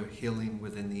metaphor for healing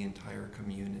within the entire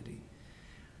community.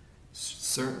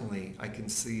 Certainly, I can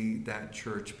see that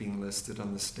church being listed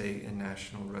on the state and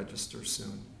national register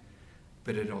soon,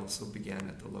 but it also began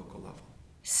at the local level.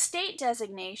 State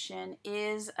designation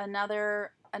is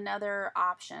another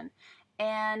option,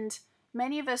 and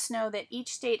many of us know that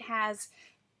each state has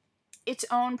its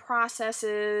own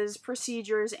processes,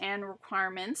 procedures, and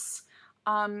requirements.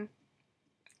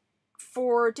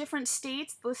 For different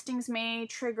states, listings may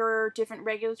trigger different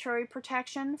regulatory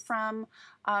protection from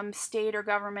state or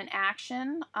government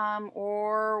action,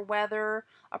 or whether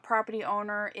a property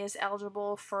owner is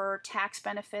eligible for tax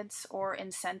benefits or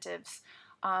incentives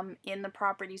in the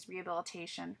property's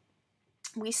rehabilitation.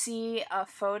 We see a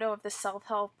photo of the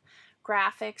self-help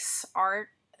graphics art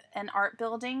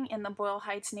building in the Boyle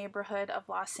Heights neighborhood of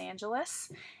Los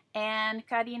Angeles. And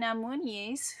Karina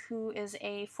Muniz, who is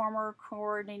a former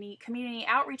community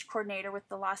outreach coordinator with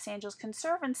the Los Angeles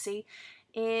Conservancy,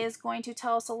 is going to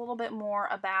tell us a little bit more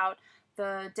about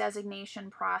the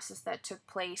designation process that took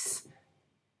place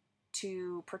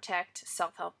to protect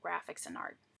self-help graphics and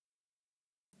art.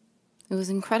 It was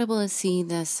incredible to see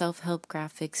the self-help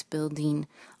graphics building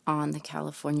on the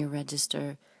California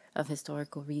Register of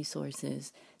Historical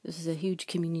Resources. This was a huge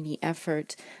community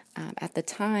effort. At the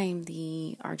time,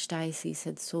 the Archdiocese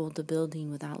had sold the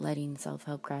building without letting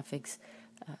self-help graphics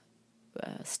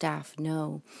staff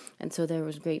know. And so there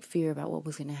was great fear about what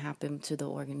was going to happen to the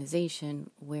organization.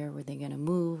 Where were they going to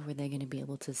move? Were they going to be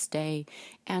able to stay?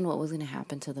 And what was going to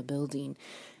happen to the building?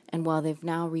 And while they've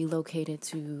now relocated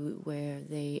to where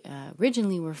they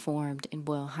originally were formed in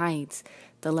Boyle Heights,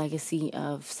 the legacy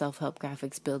of self-help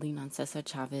graphics building on Cesar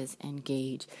Chavez and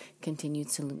Gage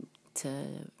continues to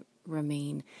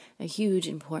remain a huge,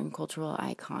 important cultural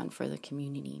icon for the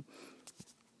community.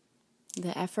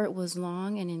 The effort was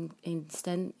long and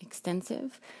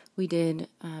extensive. We did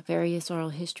various oral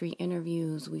history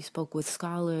interviews. We spoke with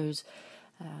scholars,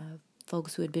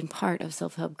 folks who had been part of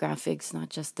self-help graphics, not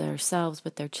just themselves,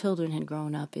 but their children had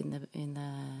grown up in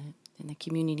the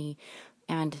community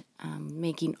and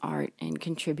making art and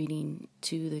contributing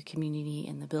to the community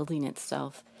and the building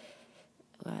itself.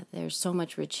 There's so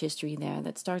much rich history there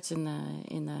that starts in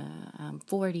the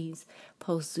 40s,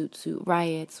 post Zoot Suit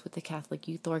riots with the Catholic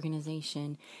Youth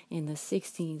Organization, in the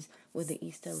 60s with the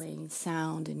East LA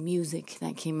sound and music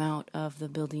that came out of the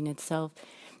building itself.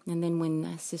 And then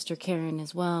when Sister Karen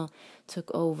as well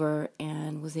took over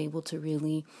and was able to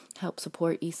really help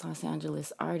support East Los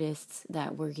Angeles artists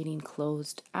that were getting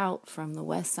closed out from the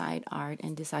West Side art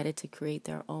and decided to create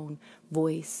their own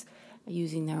voice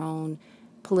using their own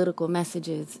political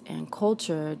messages and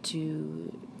culture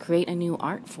to create a new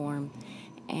art form.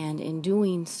 And in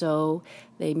doing so,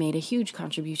 they made a huge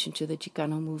contribution to the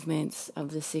Chicano movements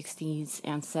of the 60s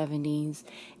and 70s,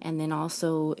 and then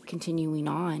also continuing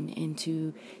on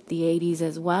into the 80s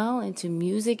as well, into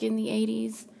music in the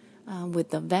 80s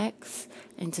with the Vex,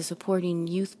 into supporting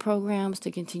youth programs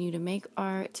to continue to make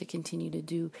art, to continue to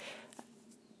do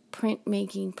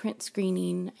printmaking, print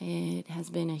screening. It has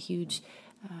been a huge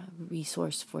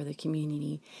resource for the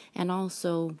community. And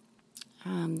also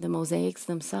the mosaics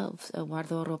themselves.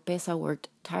 Eduardo Oropesa worked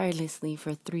tirelessly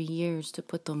for 3 years to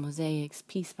put the mosaics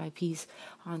piece by piece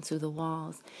onto the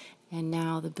walls, and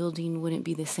now the building wouldn't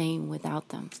be the same without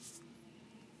them.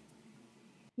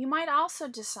 You might also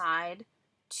decide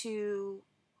to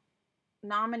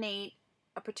nominate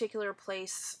a particular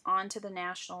place onto the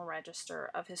National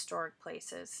Register of Historic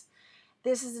Places.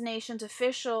 This is the nation's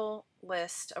official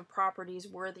list of properties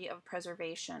worthy of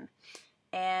preservation,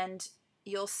 and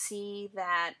you'll see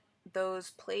that those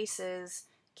places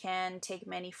can take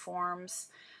many forms.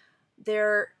 There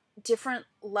are different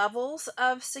levels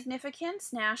of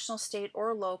significance, national, state,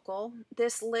 or local.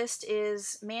 This list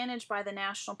is managed by the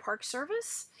National Park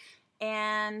Service,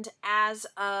 and as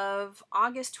of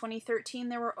August 2013,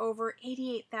 there were over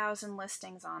 88,000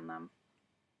 listings on them.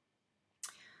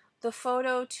 The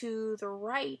photo to the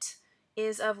right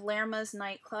is of Lerma's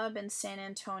nightclub in San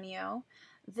Antonio.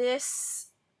 This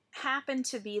happened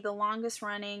to be the longest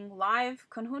running live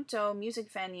conjunto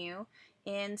music venue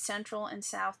in Central and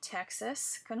South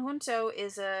Texas. Conjunto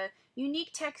is a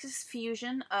unique Texas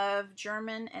fusion of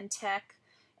German and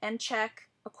Czech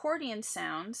accordion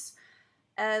sounds,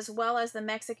 as well as the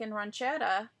Mexican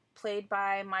ranchera played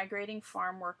by migrating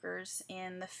farm workers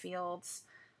in the fields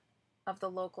of the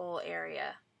local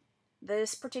area.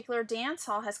 This particular dance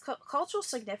hall has cultural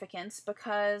significance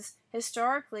because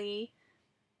historically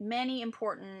many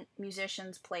important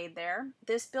musicians played there.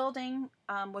 This building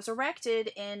was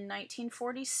erected in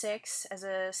 1946 as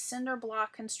a cinder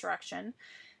block construction,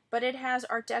 but it has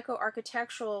Art Deco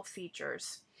architectural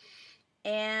features.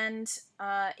 And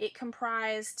it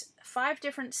comprised 5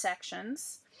 different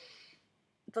sections.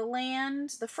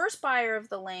 The first buyer of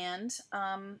the land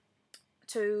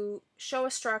to show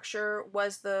a structure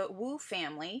was the Wu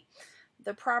family.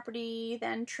 The property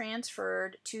then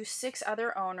transferred to 6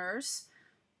 other owners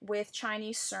with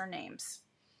Chinese surnames.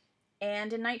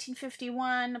 And in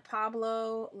 1951,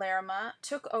 Pablo Lerma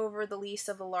took over the lease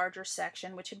of the larger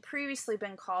section, which had previously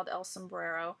been called El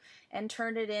Sombrero, and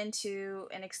turned it into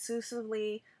an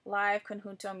exclusively live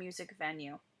conjunto music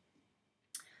venue.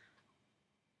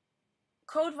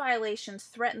 Code violations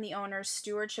threatened the owner's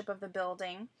stewardship of the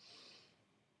building.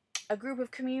 A group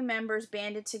of community members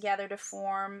banded together to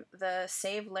form the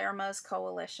Save Lerma's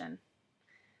Coalition.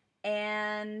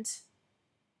 And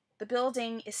the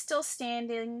building is still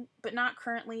standing, but not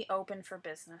currently open for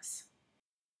business.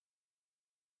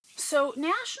 So,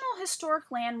 National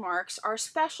Historic Landmarks are a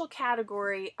special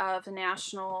category of the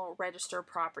National Register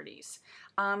properties.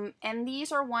 And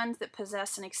these are ones that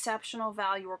possess an exceptional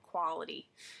value or quality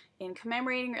in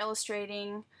commemorating or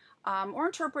illustrating or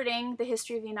interpreting the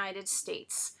history of the United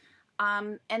States.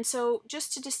 And so,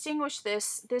 just to distinguish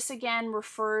this again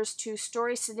refers to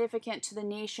stories significant to the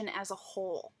nation as a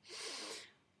whole.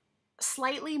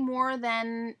 Slightly more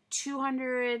than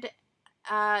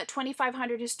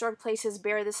 2,500 historic places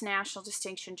bear this national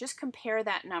distinction. Just compare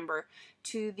that number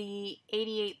to the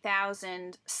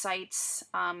 88,000 sites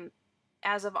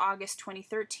as of August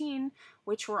 2013,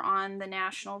 which were on the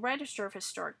National Register of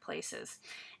Historic Places.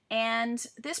 And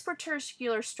this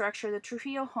particular structure, the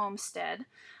Trujillo Homestead,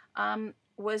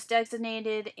 was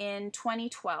designated in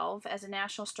 2012 as a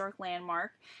National Historic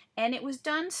Landmark, and it was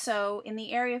done so in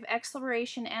the area of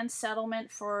exploration and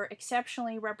settlement for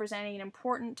exceptionally representing an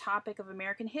important topic of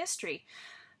American history.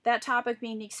 That topic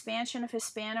being the expansion of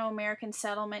Hispano-American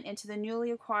settlement into the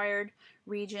newly acquired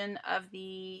region of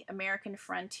the American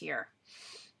frontier.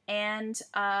 And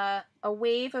a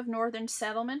wave of northern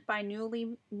settlement by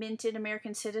newly minted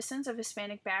American citizens of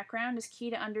Hispanic background is key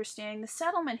to understanding the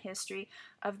settlement history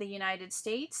of the United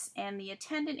States and the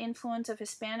attendant influence of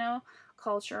Hispano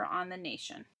culture on the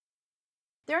nation.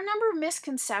 There are a number of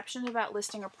misconceptions about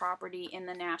listing a property in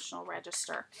the National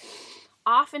Register.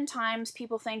 Oftentimes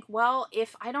people think, well,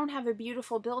 if I don't have a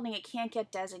beautiful building, it can't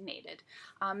get designated.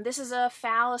 This is a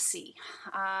fallacy.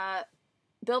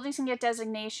 Buildings can get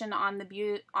designation on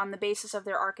the basis of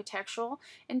their architectural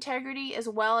integrity as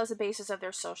well as the basis of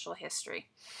their social history.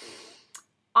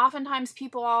 Oftentimes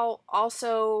people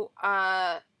also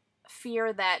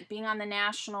fear that being on the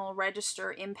National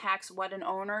Register impacts what an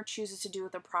owner chooses to do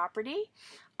with a property.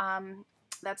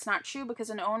 That's not true, because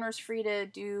an owner is free to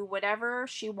do whatever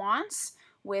she wants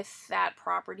with that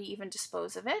property, even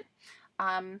dispose of it,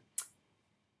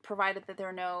 provided that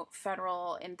there's no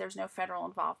federal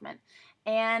involvement.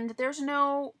 And there's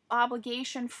no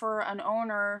obligation for an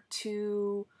owner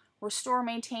to restore,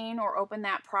 maintain, or open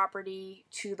that property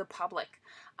to the public.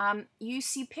 You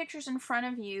see pictures in front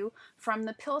of you from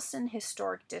the Pilsen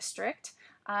Historic District.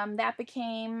 That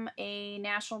became a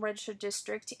National Register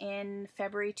district in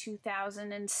February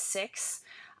 2006.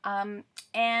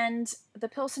 And the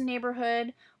Pilsen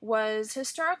neighborhood was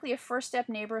historically a first-step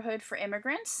neighborhood for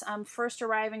immigrants, first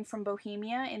arriving from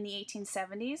Bohemia in the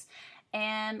 1870s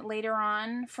and later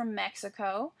on from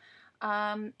Mexico.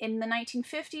 In the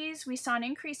 1950s, we saw an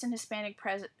increase in Hispanic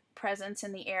presence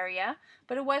in the area,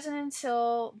 but it wasn't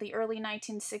until the early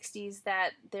 1960s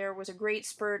that there was a great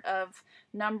spurt of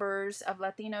numbers of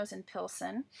Latinos in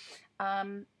Pilsen.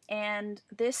 And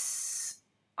this,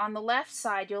 on the left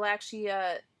side, you'll actually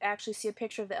see a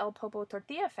picture of the El Popo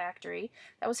Tortilla Factory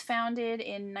that was founded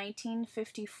in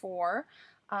 1954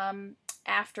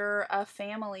 after a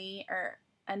family,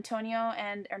 Antonio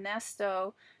and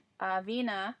Ernesto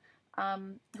Vina,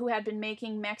 who had been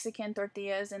making Mexican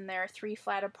tortillas in their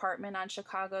 3-flat apartment on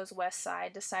Chicago's west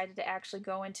side, decided to actually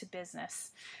go into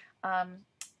business.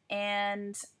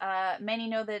 And many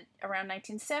know that around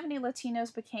 1970,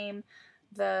 Latinos became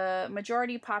the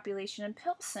majority population in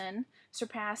Pilsen,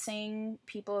 surpassing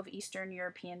people of Eastern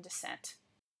European descent.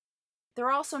 There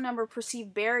are also a number of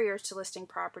perceived barriers to listing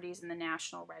properties in the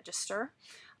National Register.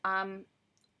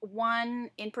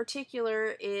 One in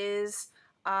particular is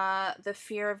the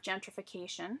fear of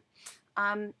gentrification.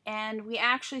 And we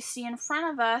actually see in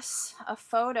front of us a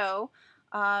photo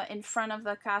in front of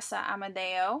the Casa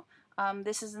Amadeo.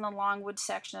 This is in the Longwood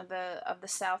section of the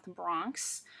South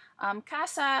Bronx.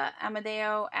 Casa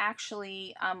Amadeo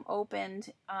actually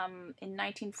opened in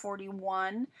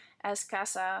 1941 as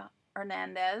Casa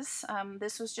Hernandez.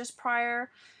 This was just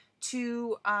prior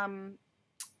to a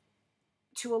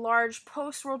large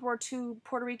post-World War II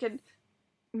Puerto Rican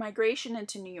migration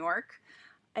into New York,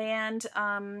 and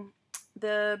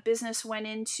the business went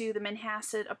into the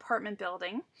Manhasset apartment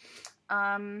building,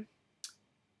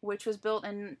 which was built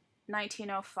in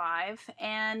 1905,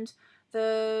 and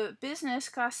the business,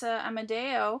 Casa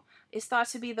Amadeo, is thought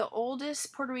to be the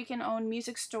oldest Puerto Rican-owned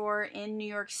music store in New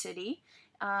York City.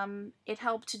 It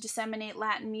helped to disseminate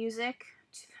Latin music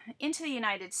into the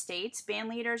United States. Band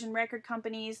leaders and record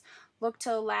companies looked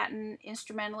to Latin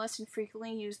instrumentalists and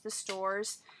frequently used the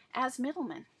stores as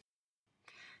middlemen.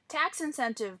 Tax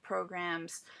incentive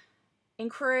programs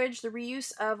encourage the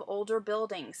reuse of older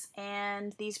buildings,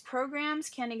 and these programs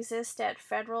can exist at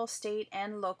federal, state,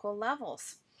 and local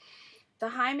levels. The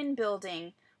Hyman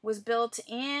Building was built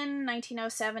in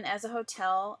 1907 as a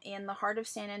hotel in the heart of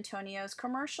San Antonio's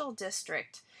commercial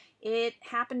district. It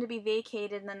happened to be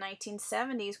vacated in the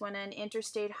 1970s when an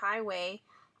interstate highway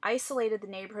isolated the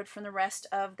neighborhood from the rest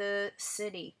of the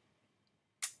city.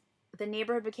 The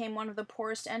neighborhood became one of the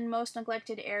poorest and most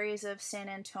neglected areas of San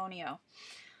Antonio.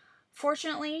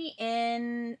 Fortunately,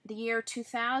 in the year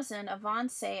 2000,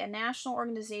 Avance, a national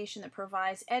organization that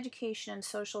provides education and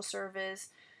social services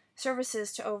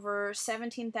to over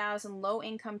 17,000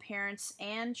 low-income parents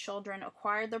and children,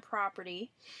 acquired the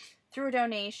property through a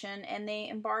donation, and they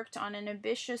embarked on an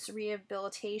ambitious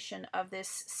rehabilitation of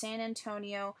this San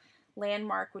Antonio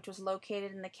landmark, which was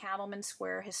located in the Cattleman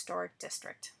Square Historic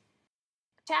District.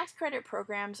 Tax credit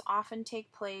programs often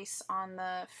take place on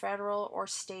the federal or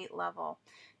state level.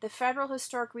 The Federal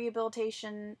Historic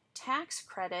Rehabilitation Tax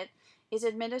Credit is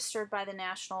administered by the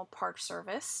National Park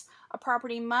Service. A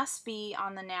property must be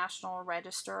on the National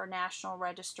Register or National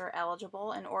Register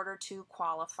eligible in order to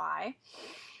qualify.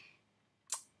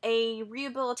 A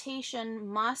rehabilitation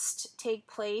must take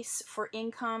place for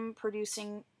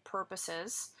income-producing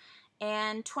purposes,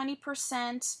 and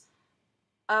 20%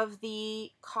 of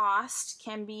the cost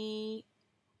can be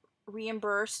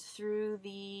reimbursed through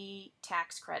the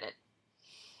tax credit.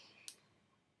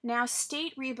 Now,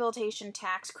 state rehabilitation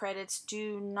tax credits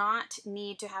do not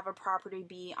need to have a property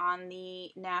be on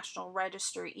the National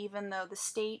Register, even though the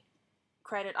state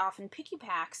credit often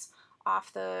piggybacks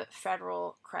off the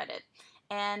federal credit.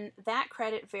 And that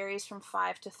credit varies from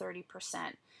 5 to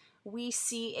 30%. We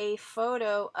see a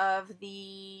photo of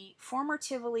the former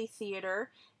Tivoli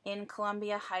Theater in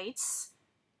Columbia Heights,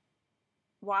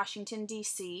 Washington,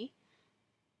 D.C.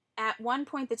 At one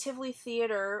point, the Tivoli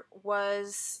Theater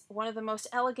was one of the most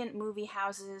elegant movie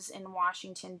houses in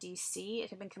Washington, D.C. It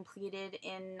had been completed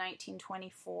in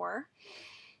 1924.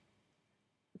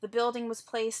 The building was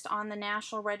placed on the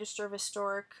National Register of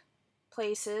Historic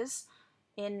Places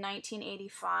in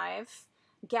 1985.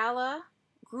 Gala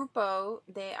Grupo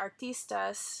de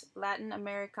Artistas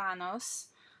Latinoamericanos,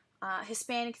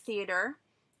 Hispanic Theater,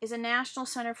 is a national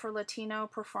center for Latino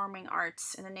performing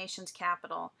arts in the nation's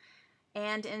capital.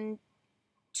 And in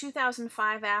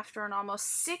 2005, after an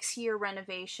almost 6-year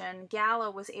renovation, Gala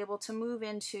was able to move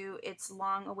into its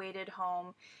long-awaited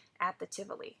home at the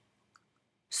Tivoli.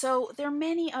 So there are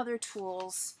many other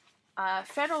tools,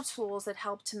 federal tools, that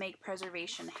help to make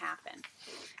preservation happen.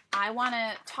 I want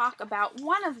to talk about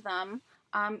one of them.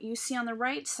 You see on the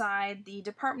right side the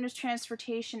Department of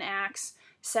Transportation Act's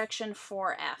Section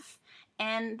 4F.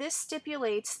 And this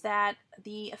stipulates that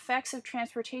the effects of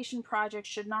transportation projects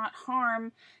should not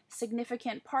harm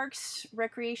significant parks,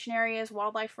 recreation areas,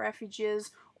 wildlife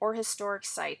refuges, or historic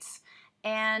sites.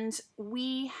 And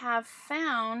we have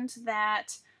found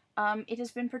that it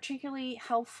has been particularly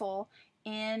helpful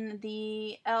in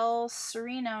the El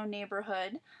Sereno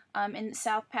neighborhood in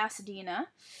South Pasadena.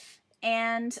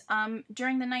 And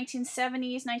during the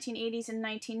 1970s, 1980s, and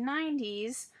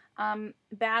 1990s,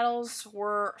 battles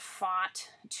were fought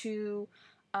to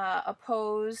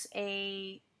oppose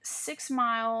a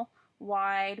 6-mile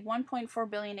wide, $1.4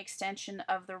 billion extension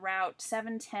of the Route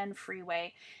 710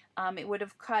 freeway. It would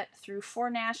have cut through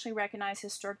 4 nationally recognized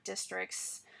historic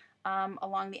districts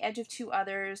along the edge of 2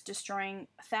 others, destroying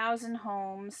 1,000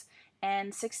 homes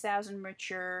and 6,000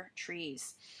 mature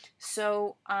trees.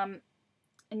 So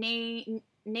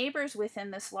neighbors within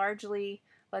this largely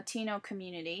Latino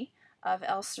community of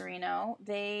El Sereno,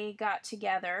 they got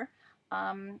together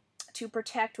to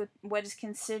protect what is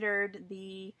considered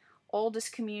the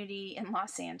oldest community in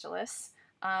Los Angeles,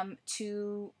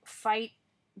 to fight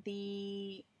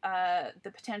the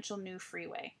potential new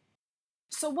freeway.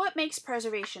 So what makes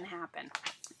preservation happen?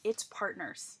 It's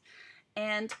partners.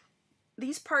 And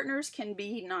These partners can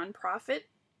be nonprofit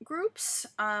groups,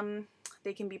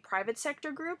 they can be private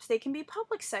sector groups, they can be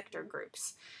public sector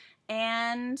groups,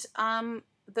 and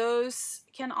those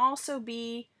can also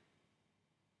be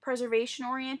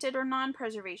preservation-oriented or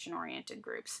non-preservation-oriented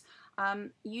groups.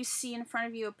 You see in front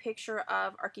of you a picture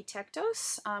of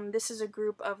Arquitectos. This is a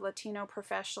group of Latino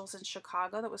professionals in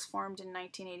Chicago that was formed in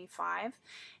 1985,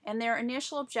 and their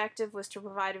initial objective was to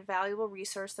provide a valuable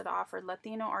resource that offered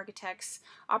Latino architects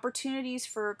opportunities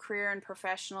for career and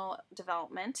professional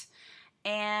development,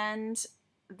 and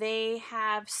they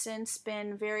have since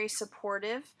been very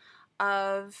supportive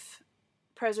of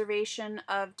preservation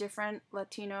of different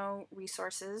Latino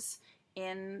resources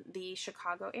in the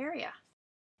Chicago area.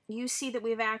 You see that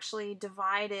we've actually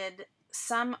divided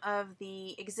some of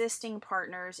the existing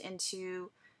partners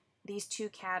into these two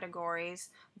categories.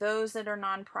 Those that are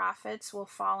nonprofits will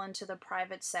fall into the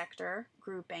private sector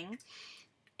grouping,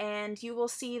 and you will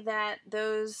see that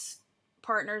those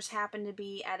partners happen to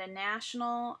be at a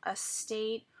national, a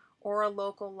state, or a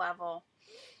local level.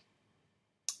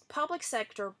 Public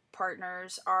sector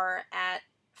partners are at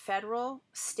federal,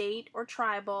 state, or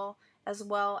tribal, as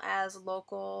well as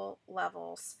local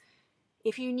levels.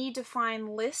 If you need to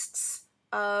find lists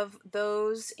of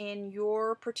those in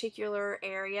your particular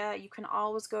area, you can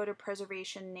always go to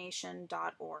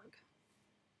preservationnation.org.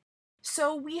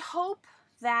 So we hope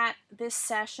that this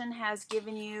session has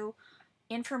given you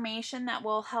information that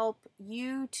will help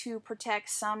you to protect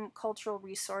some cultural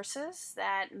resources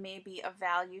that may be of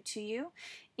value to you.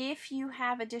 If you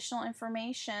have additional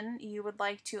information you would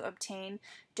like to obtain,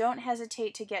 don't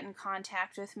hesitate to get in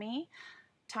contact with me.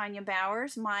 Tanya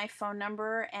Bowers, my phone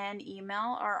number and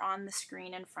email are on the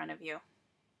screen in front of you.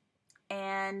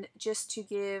 And just to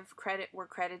give credit where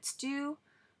credit's due,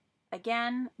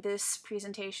 again, this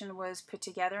presentation was put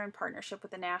together in partnership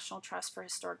with the National Trust for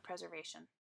Historic Preservation.